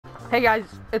Hey guys,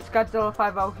 it's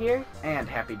Godzilla50 here. And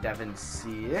Happy Devin 6.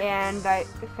 And I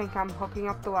think I'm hooking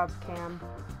up the webcam.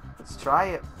 Let's try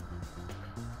it.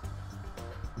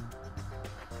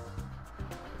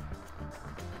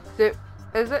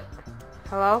 Is it?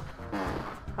 Hello?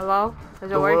 Hello? Is it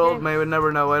The working? world may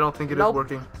never know. I don't think it is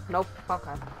working. Nope.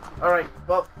 Okay. Alright,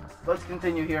 well, let's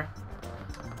continue here.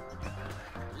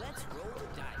 Let's roll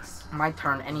the dice. My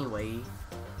turn anyway.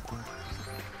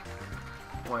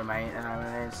 Where am I? And I'm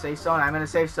in a safe zone. I'm in a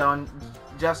safe zone.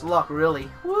 Just luck, really.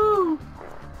 Woo!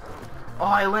 Oh,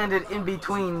 I landed in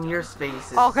between your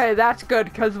spaces. Okay, that's good,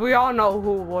 because we all know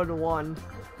who would have won.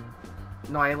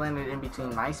 No, I landed in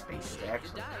between my spaces,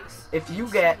 actually. If you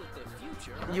get...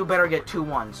 You better get 2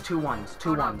 ones, 2 ones,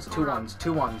 2 ones, 2 ones,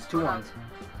 2 ones, 2 ones.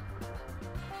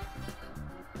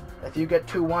 If you get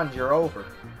 2 ones, you're over.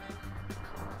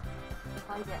 If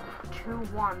I get 2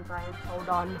 ones, I am so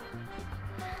done.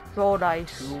 Roll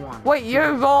dice. 2 ones. Wait,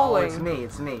 you're rolling. Oh, it's me,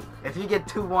 it's me. If you get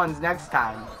 2 ones next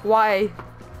time. Why?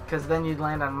 Because then you'd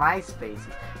land on my space.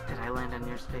 Did I land on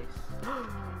your space?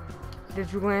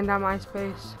 Did you land on my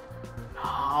space?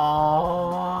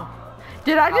 Oh.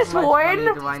 Did I just How much win?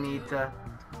 money do I need to...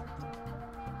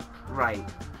 Right.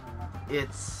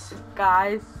 It's...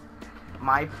 Guys.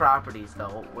 My properties,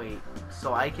 though. Wait.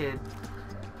 So I could...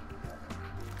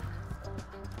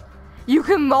 You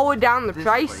can lower down the This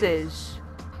prices.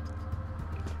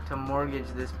 To mortgage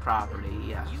this property,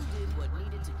 yes. You did what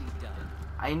needed to be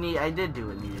done. I did do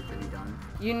what needed to be done.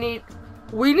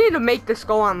 We need to make this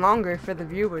go on longer for the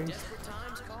viewers. Desperate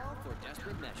times call for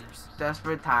desperate measures.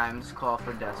 Desperate times call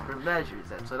for desperate measures.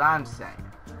 That's what I'm saying.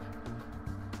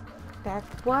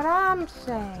 That's what I'm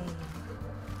saying.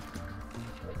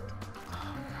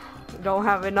 Don't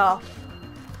have enough.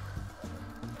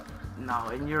 No,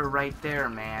 and you're right there,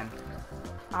 man.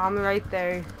 I'm right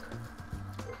there.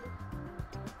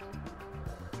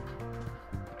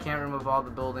 You can't remove all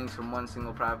the buildings from one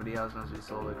single property house must be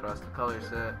sold across the color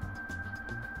set.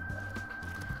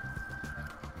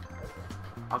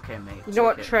 Okay, mate. You know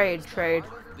what? Okay. Trade.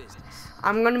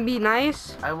 I'm gonna be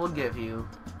nice. I will give you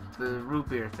the root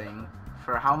beer thing.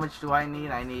 For how much do I need?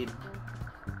 I need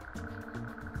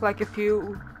Like if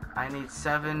you...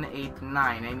 7, 8,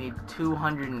 9. I need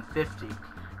 250.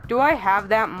 Do I have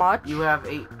that much? You have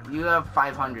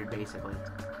 500 basically.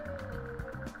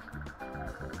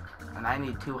 And I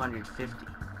need 250.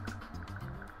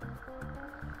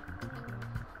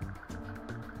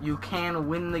 You can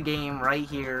win the game right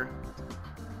here.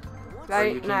 Or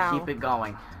you Right can now. keep it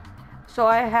going. So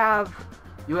I have...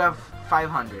 You have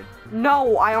 500.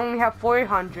 No, I only have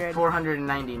 400.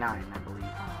 499, I believe.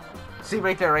 See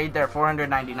right there,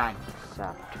 499. So.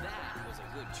 That was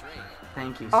a good trade.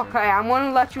 Thank you, sir. Okay, I'm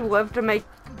gonna let you live to make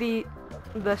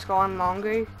this go on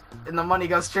longer. And the money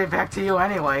goes straight back to you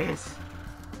anyways.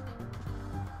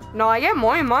 No, I get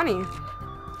more money.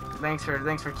 Thanks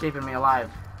for keeping me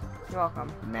alive, You're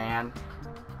welcome. man.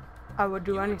 I would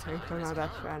do anything for my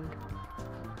best friend.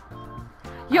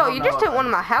 Yo, don't you know just if hit one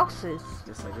of my houses.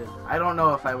 Yes, I did. I don't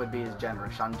know if I would be as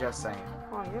generous. I'm just saying.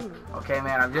 Oh, you're mean. Okay,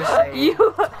 man, I'm just saying.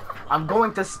 You... I'm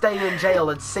going to stay in jail.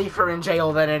 It's safer in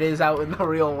jail than it is out in the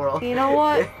real world. You know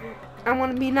what? I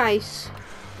want to be nice.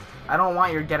 I don't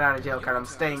want your get out of jail card. I'm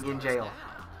staying in jail.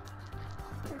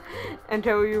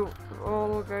 Until you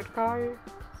roll a good card.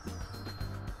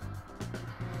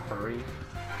 3. You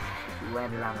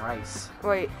landed on rice.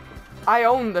 Wait, I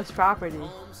own this property.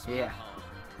 Yeah.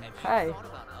 Hey, Thought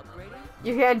about upgrading?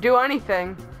 you can't do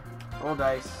anything. Roll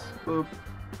dice. Boop.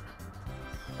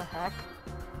 The heck?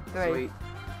 3. Sweet.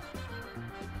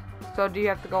 So do you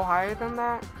have to go higher than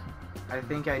that? I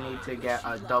think I need to get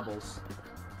doubles.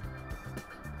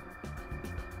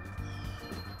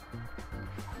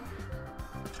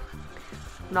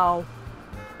 No.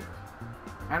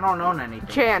 I don't own anything.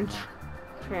 Chance.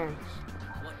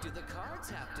 What do the cards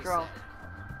have to Draw. say?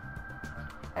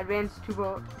 Advance to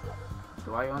vote.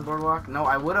 Do I own Boardwalk? No,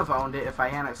 I would have owned it if I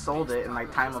hadn't sold it in my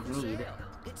time of need.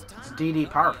 It's time It's DD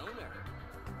Park.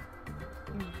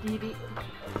 DD.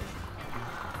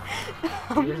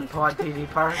 You just bought DD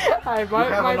Park. I You bought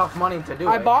have my. enough money to do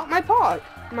I it. bought my pot.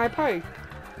 My pipe.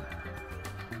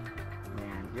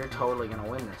 Man, you're totally gonna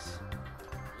win this.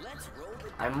 Let's roll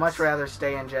the I'd much rather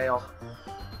stay in jail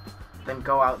than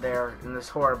go out there in this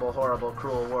horrible, horrible,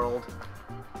 cruel world.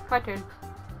 My turn.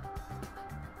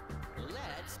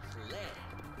 Let's play.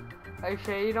 Are you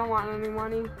sure you don't want any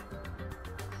money?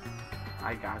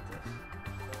 I got this.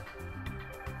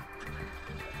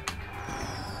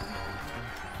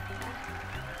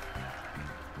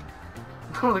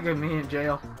 Look at me in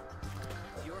jail.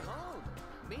 You're home.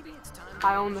 Maybe it's time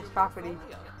I own this property.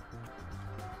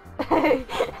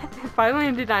 If I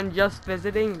landed on just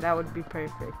visiting, that would be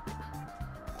perfect.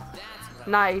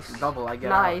 Nice. Double, I get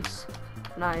Nice.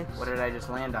 Nice. What did I just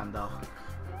land on, though?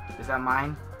 Is that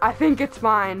mine? I think it's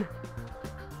mine.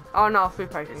 Oh no, free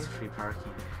parking. It's free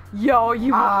parking. Yo,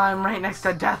 you. I'm right next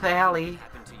to Death Alley.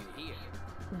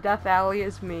 Death Alley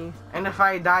is me. And if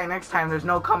I die next time, there's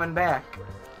no coming back.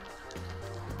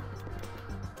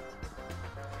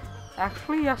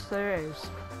 Actually, yes, there is.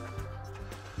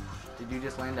 Did you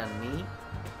just land on me?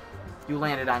 You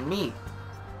landed on me.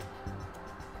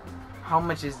 How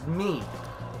much is me?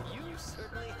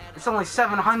 It's only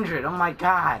 700. Oh my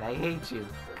god, I hate you.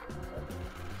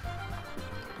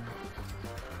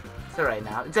 It's alright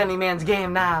now. It's any man's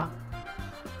game now.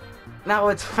 Now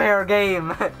it's fair game.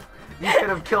 You could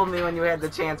have killed me when you had the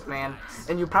chance, man.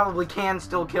 And you probably can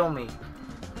still kill me.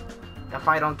 If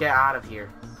I don't get out of here.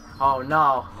 Oh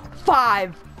no.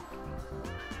 5.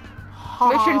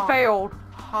 Mission failed.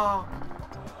 Oh.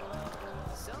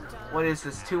 What is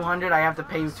this, 200? I have to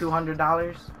pay you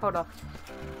 $200? Hold up.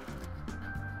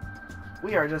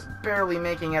 We are just barely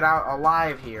making it out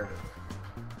alive here.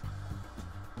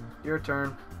 Your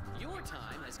turn. Your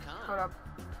time has come. Hold up.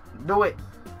 Do it.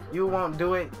 You won't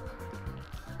do it.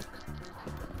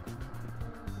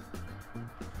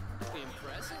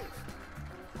 Impressive.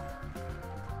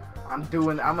 I'm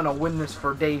gonna win this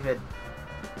for David.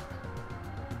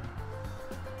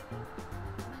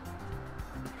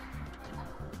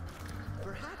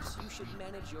 Perhaps you should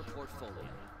manage your portfolio.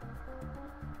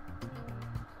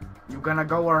 You gonna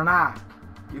go or not?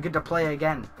 You get to play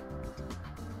again.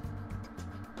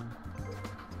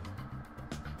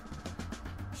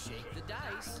 Shake the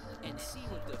dice and see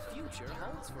what the future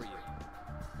holds for you.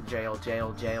 Jail,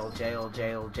 jail, jail, jail,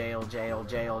 jail, jail, jail,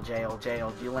 jail, jail,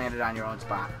 jail. You landed on your own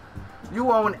spot.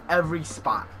 You own every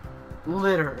spot.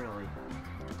 Literally.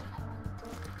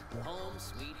 Home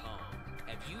sweet home.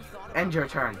 Have you thought End your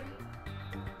turn.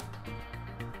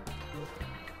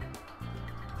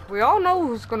 We all know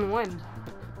who's gonna win.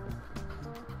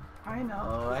 I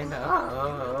know, I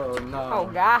know. No. Oh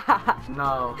god.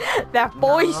 No. That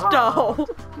boy No. stole.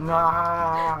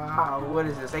 No. What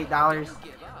is this? $8?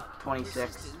 give up?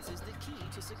 26. Persistence is the key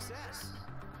to success.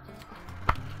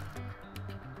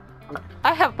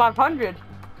 I have 500.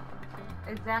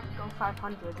 Exacto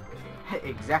 500.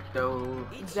 Exacto.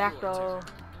 Exacto.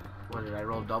 What did I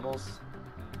roll, doubles?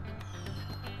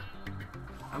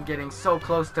 I'm getting so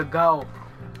close to go.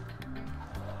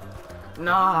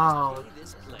 No.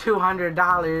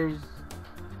 $200.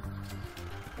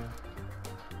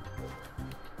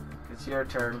 It's your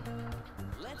turn.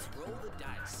 Let's roll the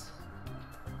dice.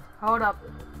 Hold up.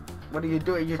 What are you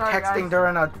doing? You're Sorry, texting guys.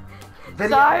 during a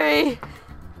video. Sorry.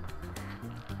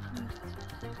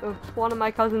 It's one of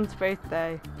my cousin's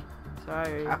birthday.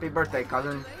 Sorry. Happy birthday,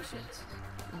 cousin. Congratulations.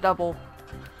 Double.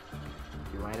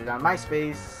 You landed on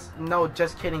MySpace. No,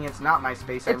 just kidding. It's not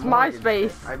MySpace. It's mortgaged MySpace.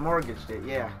 it. I mortgaged it.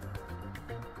 Yeah.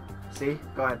 See?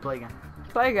 Go ahead, play again.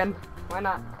 Play again. Why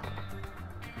not?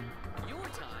 Your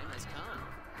time has come.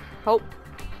 Hope.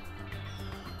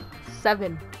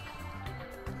 7.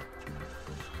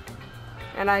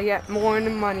 And I get more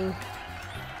than money.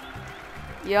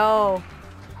 Yo.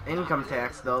 Income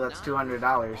tax, though, that's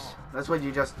 $200. That's what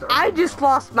you just earned. I just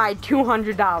lost my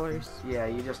 $200. Yeah,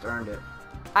 you just earned it.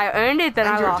 I earned it, then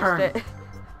End I your lost turn. it. Let's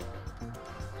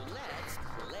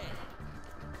play.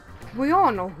 We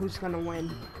all know who's gonna win.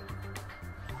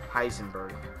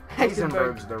 Heisenberg.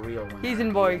 Heisenberg. Heisenberg's the real winner.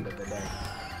 Heisenberg. At the end of the day.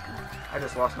 I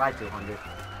just lost my 200.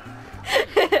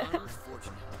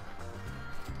 Unfortunate.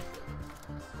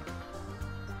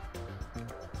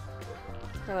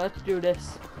 So let's do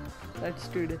this. Let's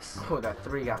do this. Oh, that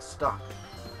 3 got stuck.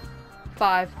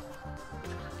 5.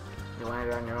 You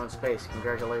landed on your own space.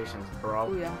 Congratulations, bro.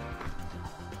 Oh yeah.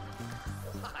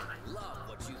 I love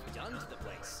what you've done to the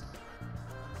place.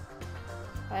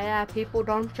 Yeah, people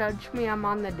don't judge me. I'm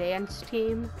on the dance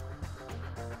team.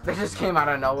 They just came out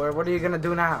of nowhere. What are you gonna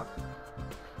do now?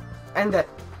 End it.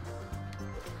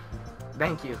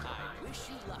 Thank you. I wish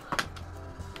you luck.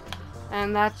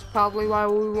 And that's probably why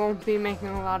we won't be making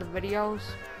a lot of videos.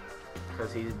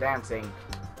 Because he's dancing.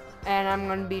 And I'm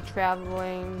gonna be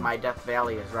traveling. My Death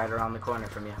Valley is right around the corner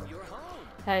from you. You're home.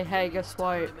 Hey, guess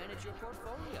what? To manage your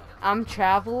portfolio. I'm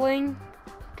traveling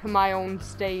to my own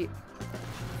state.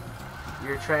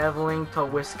 You're traveling to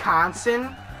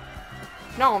Wisconsin?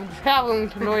 No, I'm traveling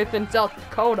to North and South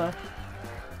Dakota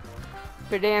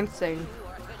for dancing.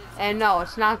 And no,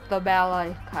 it's not the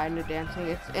ballet kind of dancing.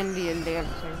 It's Indian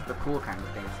dancing. The cool kind of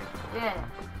dancing. Yeah,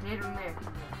 Native American.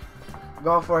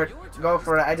 Go for it. Go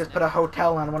for it. I just put a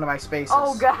hotel on one of my spaces.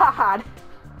 Oh God.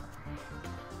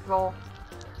 Roll.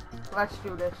 Let's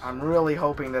do this. I'm really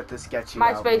hoping that this gets you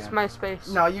out, MySpace, man.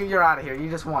 MySpace. No, you're out of here. You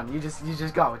just won. You just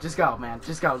go. Just go, man.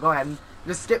 Just go. Go ahead and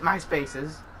just skip my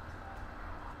spaces.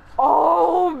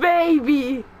 Oh,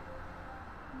 baby!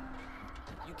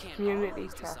 You can't Community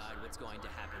always test. decide what's going to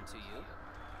happen to you.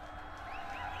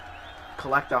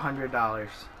 Collect $100.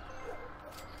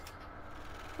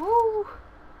 Woo!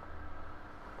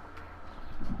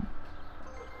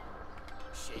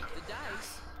 Shake the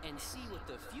dice and see what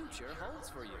the future holds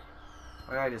for you.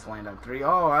 What did I just land on? 3?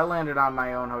 Oh, I landed on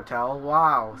my own hotel.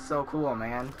 Wow, so cool,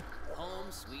 man.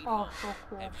 Home sweet Oh, home. so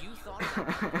cool. Have you thought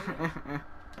about it?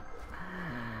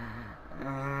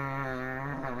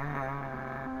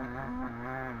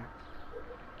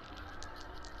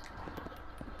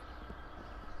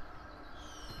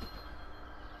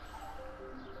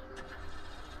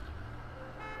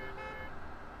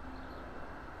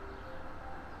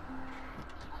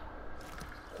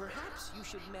 Perhaps you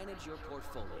should manage your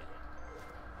portfolio.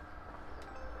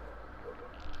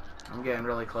 I'm getting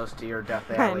really close to your death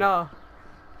I alley. know.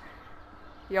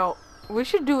 Yo, we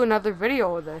should do another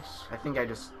video of this. I think I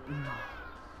just...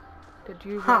 Did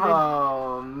you run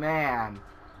Oh, man.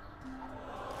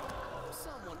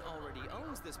 Someone already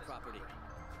owns this property.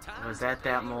 It was at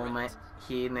that moment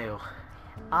he knew.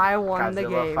 I won the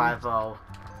Godzilla game. 5-0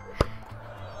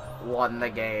 won the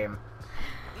game.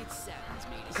 It saddens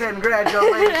me to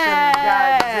Congratulations,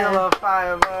 Yeah. Godzilla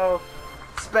 5-0.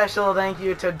 Special thank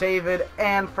you to David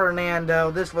and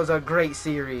Fernando. This was a great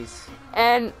series.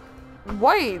 And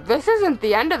wait, this isn't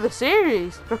the end of the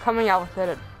series. We're coming out with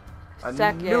it A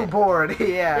second. new board,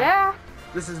 yeah. Yeah.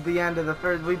 This is the end of the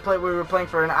first. We were playing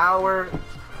for an hour,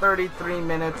 33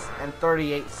 minutes, and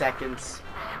 38 seconds.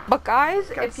 But guys,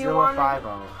 if you Godzilla want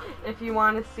 5-0. if you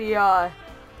want to see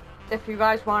if you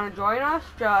guys want to join us,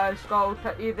 just go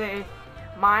to either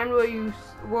mine where you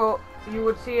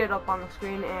would see it up on the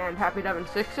screen, and Happy Devin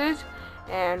 6's,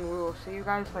 and we will see you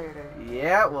guys later.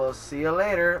 Yeah, we'll see you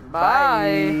later.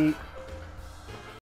 Bye. Bye.